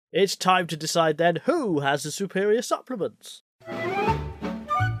It's time to decide then who has the superior supplements.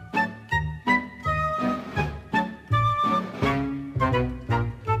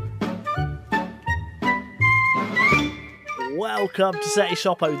 Welcome to Seti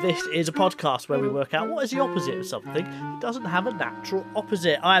Shoppo. This is a podcast where we work out what is the opposite of something that doesn't have a natural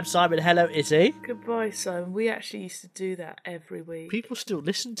opposite. I am Simon. Hello, Izzy. Goodbye, Simon. We actually used to do that every week. People still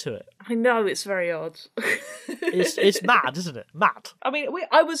listen to it. I know, it's very odd. It's mad, isn't it? Mad. I mean,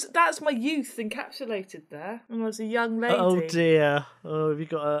 that's my youth encapsulated there when I was a young lady. Oh dear. Oh, have you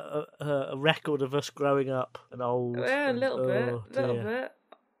got a record of us growing up and old? Yeah, a little bit.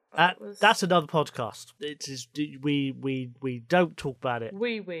 That's another podcast. It is we don't talk about it.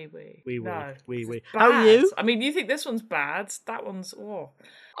 We. No, we. How are you? I mean, you think this one's bad? That one's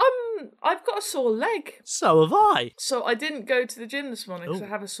I've got a sore leg. So have I. So I didn't go to the gym this morning because I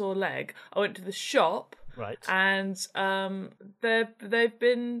have a sore leg. I went to the shop. Right. And they've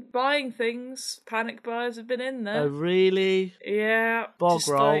been buying things. Panic buyers have been in there. Oh, really? Yeah. Bog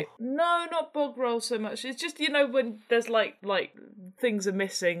roll? No, not bog roll so much. It's just, when there's like things are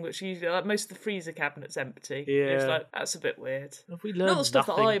missing, which usually, like, most of the freezer cabinet's empty. Yeah. It's like, that's a bit weird. Have we learned not the stuff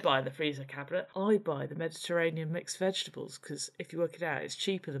nothing? that I buy in the freezer cabinet. I buy the Mediterranean mixed vegetables because if you work it out, it's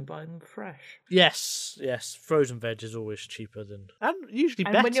cheaper than buying them fresh. Yes. Frozen veg is always cheaper and usually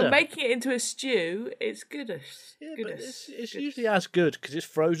better. And when you're making it into a stew, it's goodish. Yeah, but it's usually as good because it's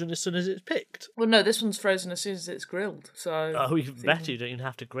frozen as soon as it's picked. Well, no, this one's frozen as soon as it's grilled. So even better. You don't even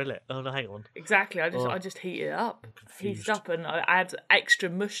have to grill it. Oh no, hang on. Exactly. I just heat it up. Heat it up, and I add extra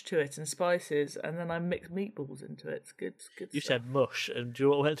mush to it and spices, and then I mix meatballs into it. It's good. You said mush, and do you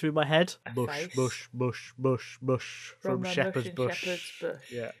know what went through my head? Face. Mush from Shepherd's Bush.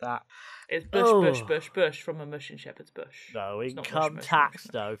 Yeah, that. It's bush from a mush in Shepherd's Bush. No, income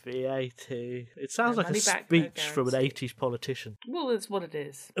tax, no, VAT. It sounds like a speech from an 80s politician. Well, that's what it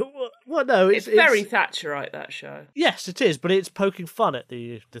is. Well, no, it's very Thatcherite, that show. Yes, it is, but it's poking fun at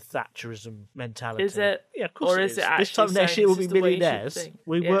the Thatcherism mentality. Is it? Yeah, of course or it is. Is it actually this time next year we'll be millionaires.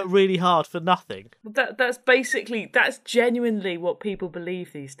 We work really hard for nothing. That's genuinely what people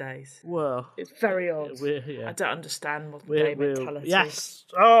believe these days. Well, it's very odd. I don't understand modern day mentality. Yes.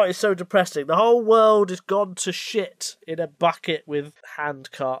 Oh, it's so depressing. The whole world has gone to shit in a bucket with hand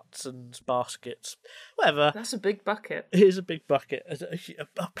carts and baskets. Whatever. That's a big bucket. It is a big bucket.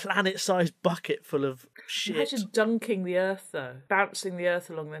 A planet-sized bucket full of shit. Imagine dunking the earth, though. Bouncing the earth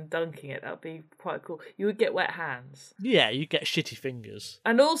along, then dunking it. That would be quite cool. You would get wet hands. Yeah, you get shitty fingers.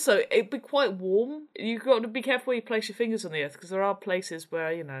 And also, it'd be quite warm. You've got to be careful where you place your fingers on the earth, because there are places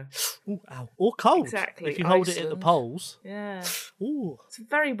where, Ooh, ow. Or cold. Exactly. If you hold it in the poles. Yeah. Ooh. It's a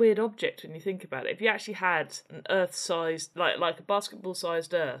very weird object when you think about it. If you actually had an earth-sized, like a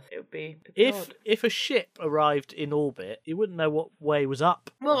basketball-sized earth, it would be odd. If a ship arrived in orbit, you wouldn't know what way was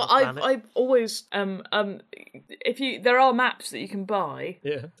up. Well, I've always there are maps that you can buy,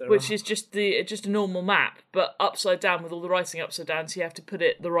 which is just a normal map, but upside down with all the writing upside down, so you have to put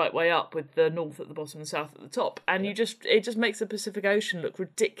it the right way up with the north at the bottom and south at the top, and it just makes the Pacific Ocean look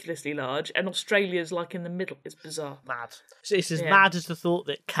ridiculously large, and Australia's like in the middle. It's bizarre. Mad. It's as mad as the thought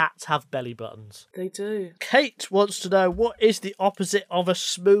that cats have belly buttons. They do. Kate wants to know, what is the opposite of a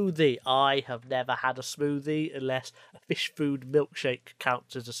smoothie? I have never had a smoothie unless a fish food milkshake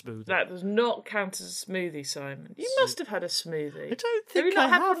counts as a smoothie. That does not count as a smoothie, Simon. You must have had a smoothie. I don't think have you not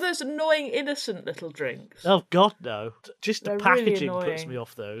I had one of those annoying, innocent little drinks? Oh, God, no. Just the packaging really puts me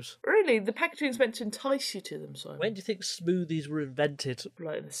off those. Really? The packaging's meant to entice you to them, Simon. When do you think smoothies were invented?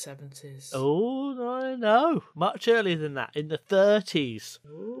 Like in the 70s. Oh, no. Much earlier than that. In the 30s.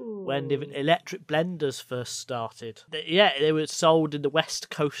 Ooh. When electric blenders first started. They were sold in the west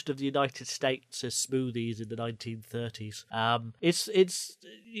coast of the United States as smoothies in the 1930s. It's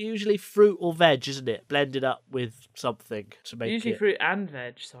usually fruit or veg, isn't it? Blended up with something to make usually it. fruit and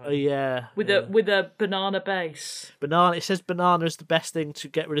veg, Simon. Oh, yeah. With a banana base. Banana. It says banana is the best thing to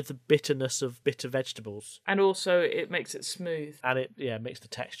get rid of the bitterness of bitter vegetables. And also it makes it smooth. And it makes the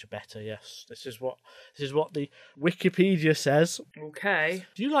texture better, yes. This is what the Wikipedia says. Okay.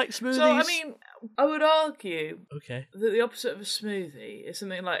 Do you like smoothies? So, I mean, I would argue that the opposite of a smoothie is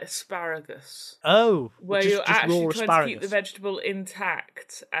something like asparagus. Oh. Where just you're actually raw trying asparagus. to keep the vegetable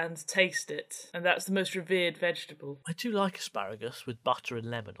intact and taste it. And that's the most revered vegetable. I do like asparagus with butter and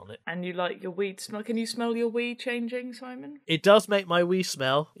lemon on it. And you like your wee smell. Can you smell your wee changing, Simon? It does make my wee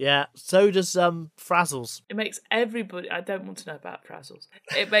smell, yeah. So does Frazzles. It makes everybody... I don't want to know about Frazzles.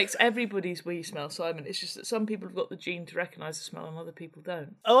 It makes everybody's wee smell, Simon. It's just that some people have got the gene to recognise the smell and other people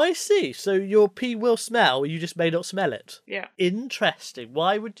don't. Oh, I see. So your pee will smell, you just may not smell it. Yeah. Interesting.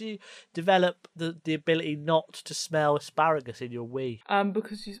 Why would you develop the ability not to smell asparagus in your wee?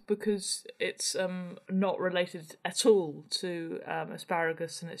 Because it's not related at all to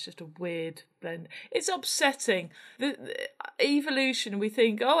asparagus, and it's just a weird blend. It's upsetting. The evolution, we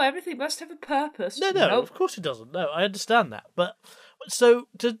think, oh, everything must have a purpose. No, nope. Of course it doesn't. No, I understand that. But so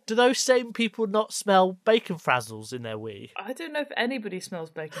do those same people not smell bacon frazzles in their wee? I don't know if anybody smells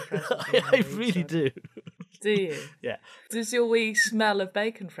bacon frazzles. I really do. Do you? Yeah. Does your wee smell of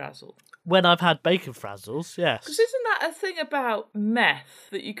bacon frazzle? When I've had bacon frazzles, yes. Because isn't that a thing about meth,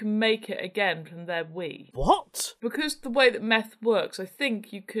 that you can make it again from their wee? What? Because the way that meth works, I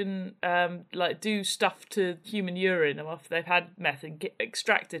think you can do stuff to human urine after they've had meth and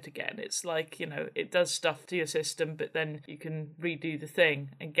extract it again. It's like, it does stuff to your system, but then you can redo the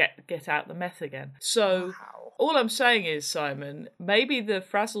thing and get out the meth again. So wow. All I'm saying is, Simon, maybe the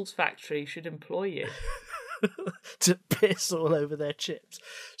Frazzles factory should employ you. To piss all over their chips.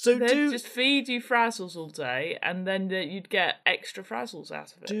 So they'd just feed you frazzles all day, and then you'd get extra frazzles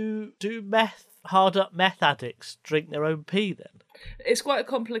out of it. Do hard up meth addicts drink their own pee then? It's quite a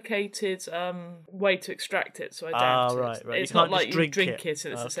complicated way to extract it, so I doubt it. Right. It's not like you drink it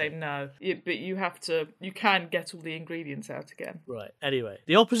and it's the same. No, but you can get all the ingredients out again. Right. Anyway,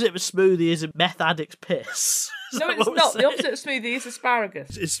 the opposite of a smoothie is a meth addict's piss. No, it's not. The opposite of smoothie is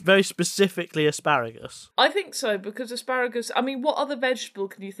asparagus. It's very specifically asparagus. I think so, because asparagus... I mean, what other vegetable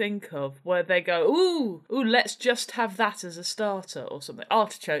can you think of where they go, ooh, let's just have that as a starter or something?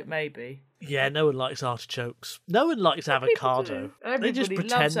 Artichoke, maybe. Yeah, no one likes artichokes. No one likes avocado. They just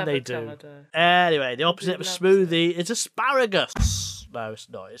pretend they do. Anyway, the opposite of a smoothie is asparagus. No, it's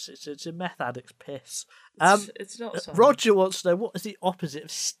not. It's a meth addict's piss. It's not. Something. Roger wants to know, what is the opposite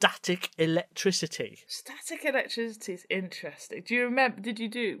of static electricity? Static electricity is interesting. Do you remember? Did you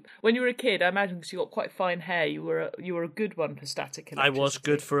do when you were a kid? I imagine because you got quite fine hair, you were a good one for static electricity. I was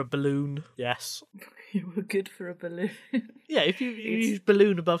good for a balloon. Yes. You were good for a balloon. Yeah, if you use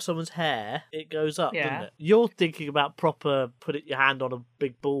balloon above someone's hair, it goes up, doesn't it? You're thinking about proper putting your hand on a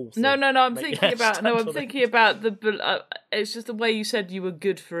big ball thing. No. I'm thinking about the. It's just the way you said you were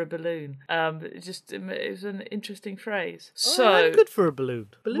good for a balloon. It was an interesting phrase. I'm good for a balloon.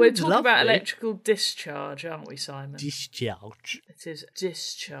 We're talking about electrical discharge, aren't we, Simon? Discharge. It is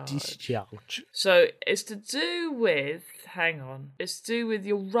discharge. Discharge. So it's to do with. Hang on. It's to do with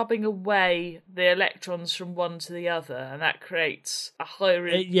you're rubbing away the electrons from one to the other, and that creates a higher...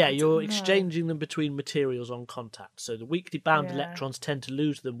 you're exchanging them between materials on contact. So the weakly bound electrons tend to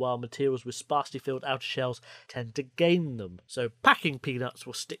lose them, while materials with sparsely filled outer shells tend to gain them. So packing peanuts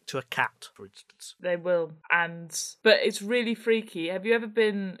will stick to a cat, for instance. They will. But it's really freaky. Have you ever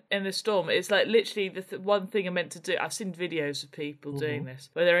been in a storm? It's like literally the one thing I'm meant to do. I've seen videos of people doing this,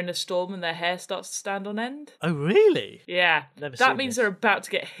 where they're in a storm and their hair starts to stand on end. Oh, really? Yeah. That means they're about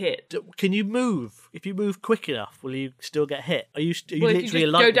to get hit. Can you move? If you move quick enough, will you still get hit? Are you literally if you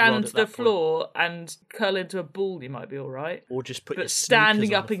just go down to the floor and curl into a ball, you might be all right. Or just put But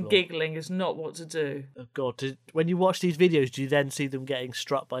standing up and giggling is not what to do. Oh, God. When you watch these videos, do you then see them getting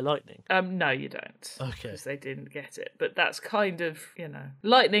struck by lightning? No, you don't. Okay. Because they didn't get it. But that's kind of,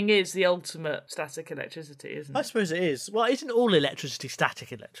 lightning is the ultimate static electricity, isn't it? I suppose it is. Well, isn't all electricity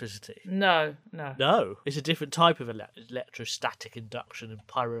static electricity? No. No. It's a different type of electrostatic induction and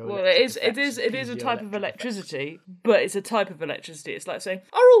pyroelectric Well, it is a type of electricity, but it's a type of electricity. It's like saying,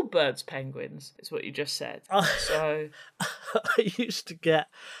 are all birds penguins? It's what you just said. So I used to get...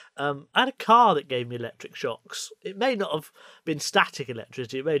 I had a car that gave me electric shocks. It may not have been static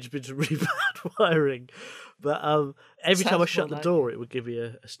electricity, it may have just been some really bad wiring. But every time I shut the door, it would give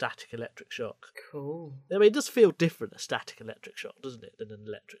you a static electric shock. Cool. I mean, it does feel different, a static electric shock, doesn't it, than an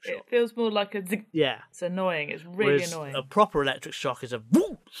electric shock? It feels more like a... Yeah. It's annoying. It's really annoying. A proper electric shock is a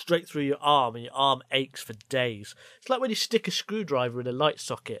whoop, straight through your arm, and your arm aches for days. It's like when you stick a screwdriver in a light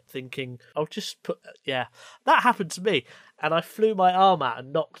socket, thinking, I'll just put... Yeah. That happened to me. And I flew my arm out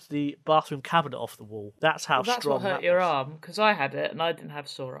and knocked the bathroom cabinet off the wall. That's how strong that was. That's what hurt your arm, because I had it and I didn't have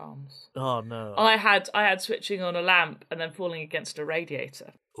sore arms. Oh, no. I had switching on a lamp and then falling against a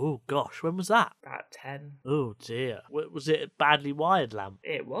radiator. Oh, gosh, when was that? About 10. Oh, dear. Was it a badly wired lamp?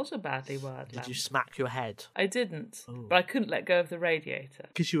 It was a badly wired lamp. Did you smack your head? I didn't, but I couldn't let go of the radiator.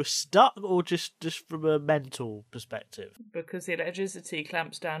 Because you were stuck, or just from a mental perspective? Because the electricity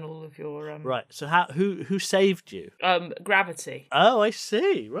clamps down all of your... Right, so who saved you? Gravity. Oh, I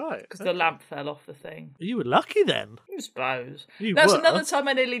see, right. Because the lamp fell off the thing. You were lucky then. I suppose. That's another time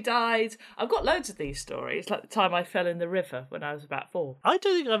I nearly died. I've got loads of these stories, like the time I fell in the river when I was about 4. I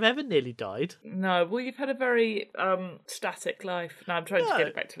don't think I've ever nearly died. No, well, you've had a very static life. No, I'm trying to get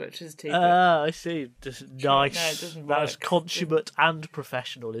it back to electricity. I see. Just nice. No, it doesn't That work. was consummate and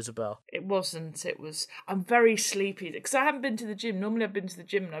professional, Isabel. It wasn't. It was... I'm very sleepy, because I haven't been to the gym. Normally I've been to the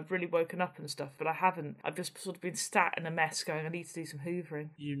gym and I've really woken up and stuff, but I haven't. I've just sort of been sat in a mess going, I need to do some hoovering.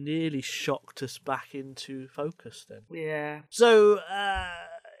 You nearly shocked us back into focus then. Yeah. So,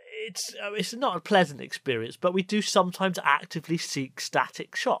 it's not a pleasant experience, but we do sometimes actively seek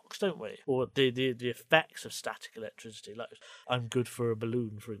static shocks, don't we? Or the effects of static electricity, like I'm good for a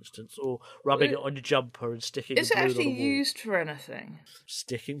balloon, for instance, or rubbing it on your jumper and sticking a balloon on a wall. Is it actually used for anything?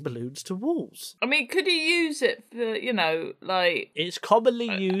 Sticking balloons to walls. I mean, could you use it for, like... It's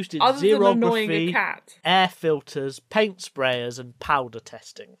commonly used in other than annoying a xerography, cat? air filters, paint sprayers, and powder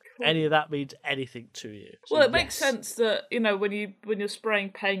testing. Cool. Any of that means anything to you. So well, it makes sense that, when you're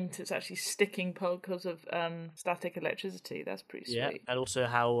spraying paint, it's actually sticking because of static electricity. That's pretty sweet. Yeah, and also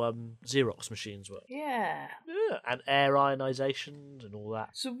how Xerox machines work. Yeah. And air ionizations and all that.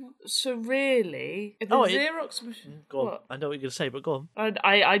 So really, if Xerox machine... Go on. What? I know what you're going to say, but go on.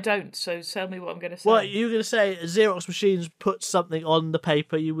 I don't, so tell me what I'm going to say. Well, you're going to say Xerox machines put something on the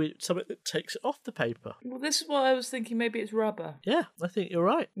paper, something that takes it off the paper. Well, this is what I was thinking. Maybe it's rubber. Yeah, I think you're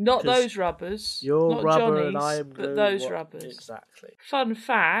right. Not those rubbers. You're not rubber Johnny's, and I am glue. But those rubbers. Exactly.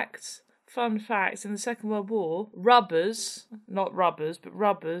 Fun fact, in the Second World War, rubbers, not rubbers, but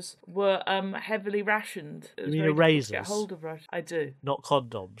rubbers, were heavily rationed. You mean erasers? To get hold of I do. Not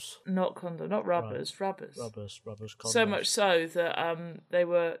condoms? Not rubbers, right. rubbers. Rubbers, condoms. So much so that they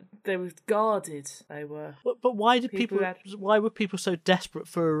were guarded. They were. But why why were people so desperate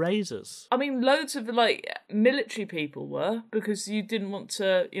for erasers? I mean, loads of, military people were, because you didn't want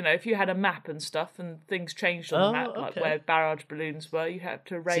to, if you had a map and stuff and things changed on the map, like where barrage balloons were, you had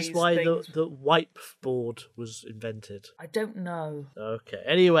to erase things. The wipe board was invented? I don't know. Okay.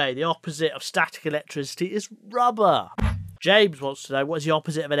 Anyway, the opposite of static electricity is rubber. James wants to know, what's the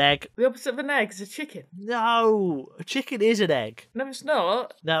opposite of an egg? The opposite of an egg is a chicken. No, a chicken is an egg. No, it's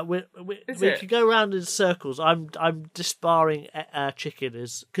not. No, we can go around in circles. I'm disbarring chicken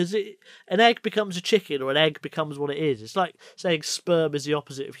because an egg becomes a chicken or an egg becomes what it is. It's like saying sperm is the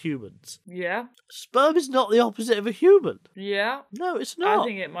opposite of humans. Yeah. Sperm is not the opposite of a human. Yeah. No, it's not. I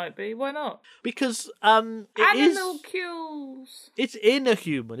think it might be. Why not? Because animalcules. It's in a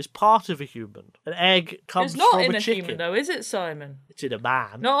human. It's part of a human. An egg comes from a chicken. It's not in a human, though, is it, Simon? It's in a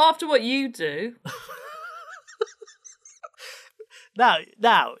man. Not after what you do. Now,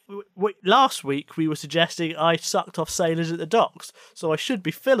 last week we were suggesting I sucked off sailors at the docks, so I should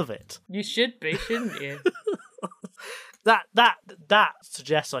be full of it. You should be, shouldn't you? That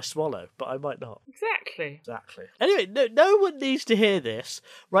suggests I swallow, but I might not. Exactly. Anyway, no one needs to hear this,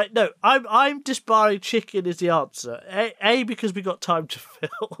 right? No, I'm disbarring chicken is the answer. A because we got time to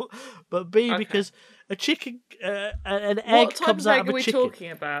fill, but B because a chicken, an egg comes out of a chicken. What type of egg are we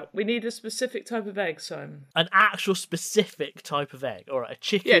talking about? We need a specific type of egg, Simon. An actual specific type of egg. All right, a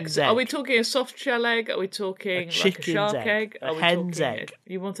chicken's egg. Are we talking a soft shell egg? Are we talking a shark egg? A hen's egg.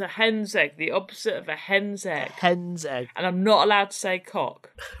 You want a hen's egg, the opposite of a hen's egg. A hen's egg. And I'm not allowed to say cock.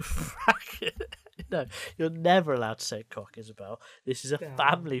 No, you're never allowed to say cock, Isabel. This is a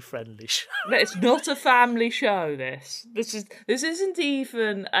family-friendly show. No, it's not a family show, this isn't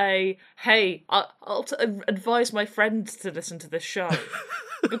even a, hey, I'll advise my friends to listen to this show.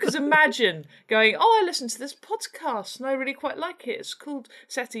 Because imagine going, I listened to this podcast and I really quite like it. It's called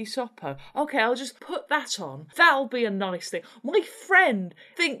Seti Sopo. Okay, I'll just put that on. That'll be a nice thing. My friend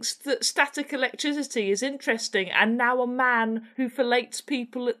thinks that static electricity is interesting and now a man who fillets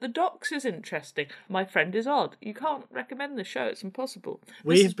people at the docks is interesting. My friend is odd. You can't recommend the show. It's impossible.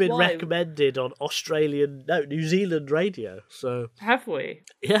 We've been recommended on New Zealand radio. So have we?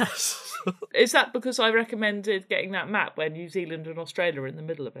 Yes. Is that because I recommended getting that map where New Zealand and Australia are in the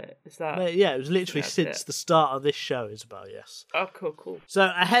middle of it? Is that? Yeah, it was literally since the start of this show, Isabel. Yes. Oh, cool.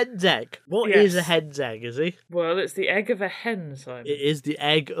 So a hen's egg. What is a hen's egg? Is he? Well, it's the egg of a hen, Simon. It is the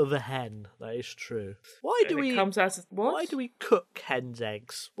egg of a hen. That is true. Why do we cook hen's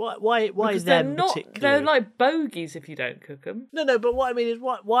eggs? Why because them particularly? They're like bogies if you don't cook them. No. But what I mean is,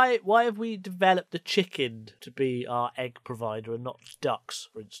 why have we developed the chicken to be our egg provider and not ducks,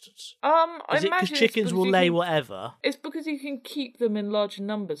 for instance? Is it because chickens will lay whatever? It's because you can keep them in larger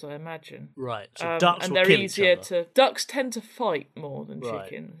numbers, I imagine. Right. So ducks and will they're kill easier each other. Ducks tend to fight more than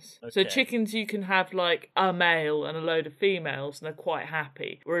chickens. Okay. So chickens you can have like a male and a load of females and they're quite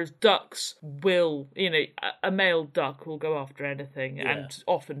happy. Whereas ducks will, a male duck will go after anything and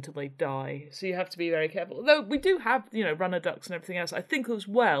often till they die. So you have to be very careful. Though we do have, runner ducks and everything else. I think as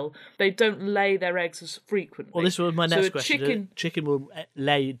well, they don't lay their eggs as frequently. Well, this was my next question. Chicken will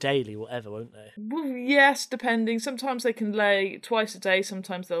lay daily, whatever, won't they? Well, yes, depending. Sometimes they can lay twice a day.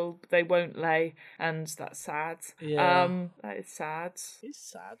 Sometimes they won't lay, and that's sad. Yeah. That is sad. It's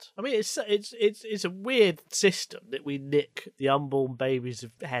sad. I mean, it's a weird system that we nick the unborn babies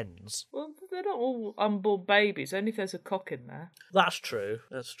of hens. Well, they're not all unborn babies. Only if there's a cock in there. That's true.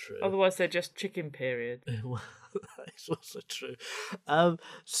 Otherwise, they're just chicken. Period. That's also true.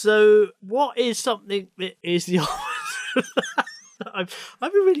 So, what is something that is the opposite? I'm a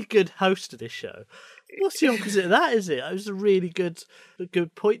really good host of this show. What's the opposite of that, is it? It was a really good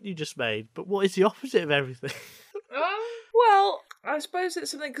point you just made. But what is the opposite of everything? Well, I suppose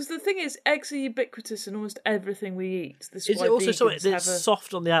it's something, because the thing is, eggs are ubiquitous in almost everything we eat. This is it also something that's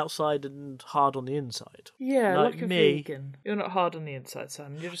soft on the outside and hard on the inside? Yeah, like a me. Vegan. You're not hard on the inside,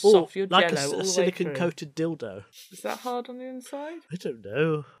 Simon. You're just soft. You're like jello a silicon-coated dildo. Is that hard on the inside? I don't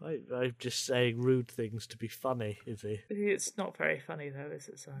know. I'm just saying rude things to be funny, is he? It's not very funny, though, is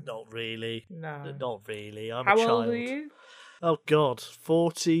it, Simon? Not really. No. Not really. I'm a child. How old are you? Oh, God.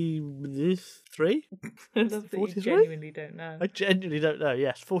 43? I love that you genuinely don't know. I genuinely don't know.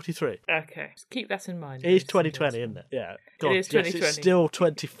 Yes, 43. Okay. Just keep that in mind. It is 2020, isn't it? Yeah. God, it is 2020. Yes, it's still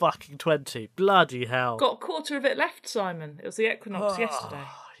 20. Bloody hell. Got a quarter of it left, Simon. It was the equinox yesterday.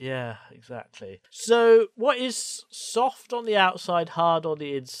 Yeah, exactly. So, what is soft on the outside, hard on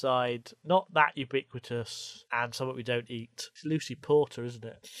the inside, not that ubiquitous, and something we don't eat? It's Lucy Porter, isn't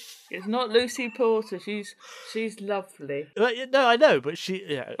it? It's not Lucy Porter. She's lovely. No, I know, but she...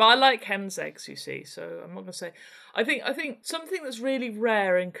 Yeah. But I like hen's eggs, you see, so I'm not going to say... I think something that's really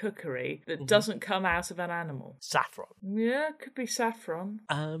rare in cookery that doesn't come out of an animal. Saffron. Yeah, it could be saffron.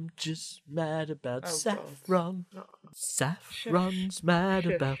 I'm just mad about saffron. Saffron's mad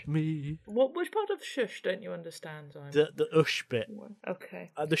about me. Which part of shush don't you understand, Simon? The ush bit.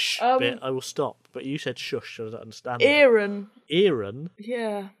 Okay. The sh bit I will stop, but you said shush, so I don't understand. Erin. Erin?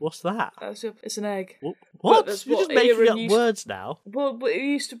 Yeah. What's that? It's an egg. What? You're just making up words now. Well, it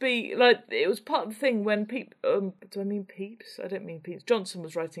used to be, it was part of the thing when people... do I mean Pepys? I don't mean Pepys. Johnson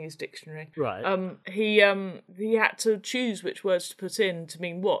was writing his dictionary. Right. He had to choose which words to put in to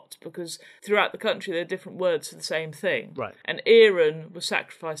mean what, because throughout the country there are different words for the same thing. Right. And Erin was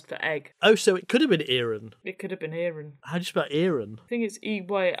sacrificed for egg. Oh, so it could have been Erin. It could have been Erin. How do you spell Erin? I think it's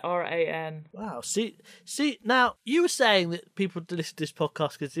Eyran. Wow. See, now, you were saying that people listen to this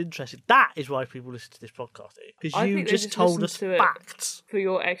podcast because it's interesting. That is why people listen to this podcast, because you just told us facts. For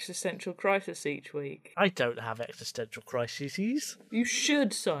your existential crisis each week. I don't have existential crises. You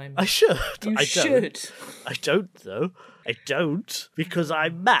should, Simon. I should. I should. I don't, though. I don't, because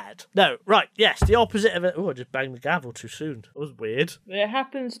I'm mad. No, right, yes, the opposite of it. Oh, I just banged the gavel too soon. That was weird. It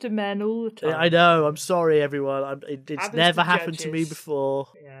happens to men all the time. Yeah, I know, I'm sorry, everyone. It's never happened to me before.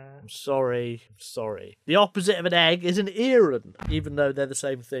 Yeah. I'm sorry. The opposite of an egg is an Erin, even though they're the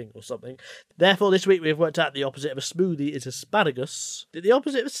same thing or something. Therefore, this week we have worked out the opposite of a smoothie is asparagus, that the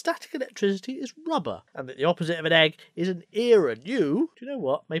opposite of static electricity is rubber, and that the opposite of an egg is an Erin. Do you know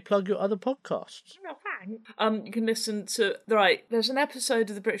what, may plug your other podcasts. No, thanks. You can listen to... Right, there's an episode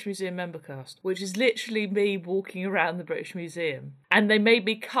of the British Museum Membercast, which is literally me walking around the British Museum, and they made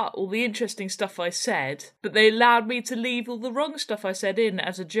me cut all the interesting stuff I said, but they allowed me to leave all the wrong stuff I said in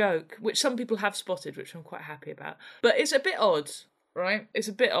as a joke, which some people have spotted, which I'm quite happy about. But it's a bit odd, right? It's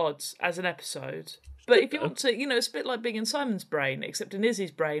a bit odd as an episode. But if you want to, it's a bit like being in Simon's brain, except in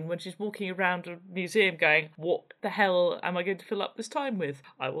Izzy's brain when she's walking around a museum going, what the hell am I going to fill up this time with?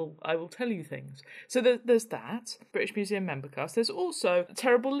 I will tell you things. So there's that, British Museum Membercast. There's also the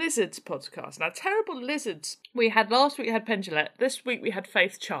Terrible Lizards podcast. Now, Terrible Lizards, last week we had Pendulette, this week we had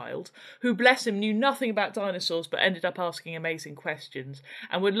Faith Child, who, bless him, knew nothing about dinosaurs but ended up asking amazing questions.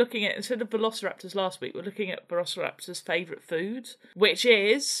 And we're looking at, instead of velociraptors last week, we're looking at velociraptors' favourite food, which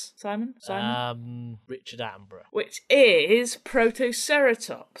is... Simon? Richard Attenborough. Which is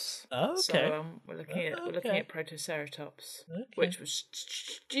Protoceratops. Oh, okay. So we're looking at Protoceratops, which was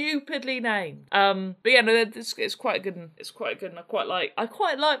stupidly named. But yeah, no, it's quite good. And I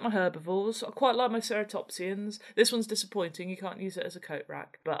quite like my herbivores. I quite like my ceratopsians. This one's disappointing. You can't use it as a coat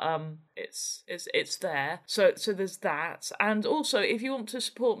rack, but it's there. So there's that. And also, if you want to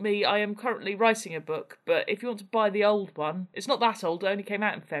support me, I am currently writing a book. But if you want to buy the old one, it's not that old. It only came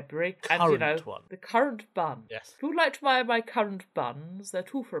out in February. Current one. The currant bun. Yes. If you would like to buy my currant buns, they're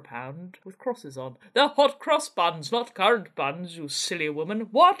 2 for £1 with crosses on. They're hot cross buns, not currant buns, you silly woman.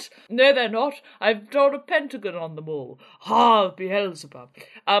 What? No, they're not. I've drawn a pentagon on them all. Ha, Beelzebub.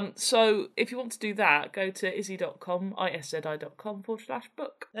 So if you want to do that, go to izzy.com,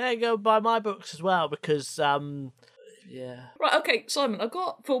 iszi.com/book. There you go, buy my books as well, because yeah. Right, okay, Simon, I've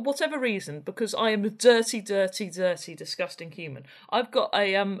got, for whatever reason, because I am a dirty, disgusting human, I've got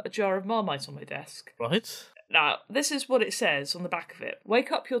a jar of Marmite on my desk. Right. Now, this is what it says on the back of it.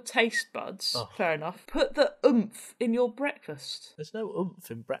 Wake up your taste buds. Oh. Fair enough. Put the oomph in your breakfast. There's no oomph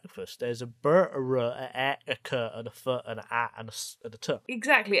in breakfast. There's a bur, a r, a k, and a f, and a a, and a t.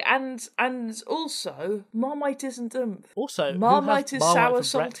 Exactly, and also, Marmite isn't oomph. Also, Marmite is sour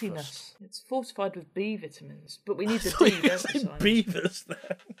saltiness. saltiness. It's fortified with B vitamins, but we need the D, don't we, Simon? Beavers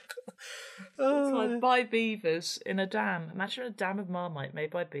then. Fortified by beavers in a dam. Imagine a dam of Marmite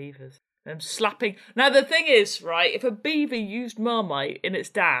made by beavers. Them slapping. Now the thing is, right, if a beaver used Marmite in its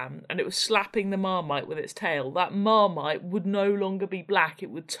dam and it was slapping the Marmite with its tail, that Marmite would no longer be black,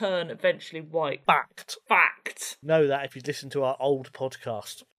 it would turn eventually white. Fact. Know that if you listen to our old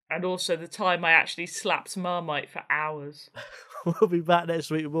podcast. And also the time I actually slapped Marmite for hours. We'll be back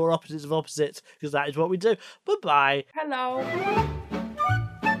next week with more opposites of opposites, because that is what we do. Bye-bye. Hello.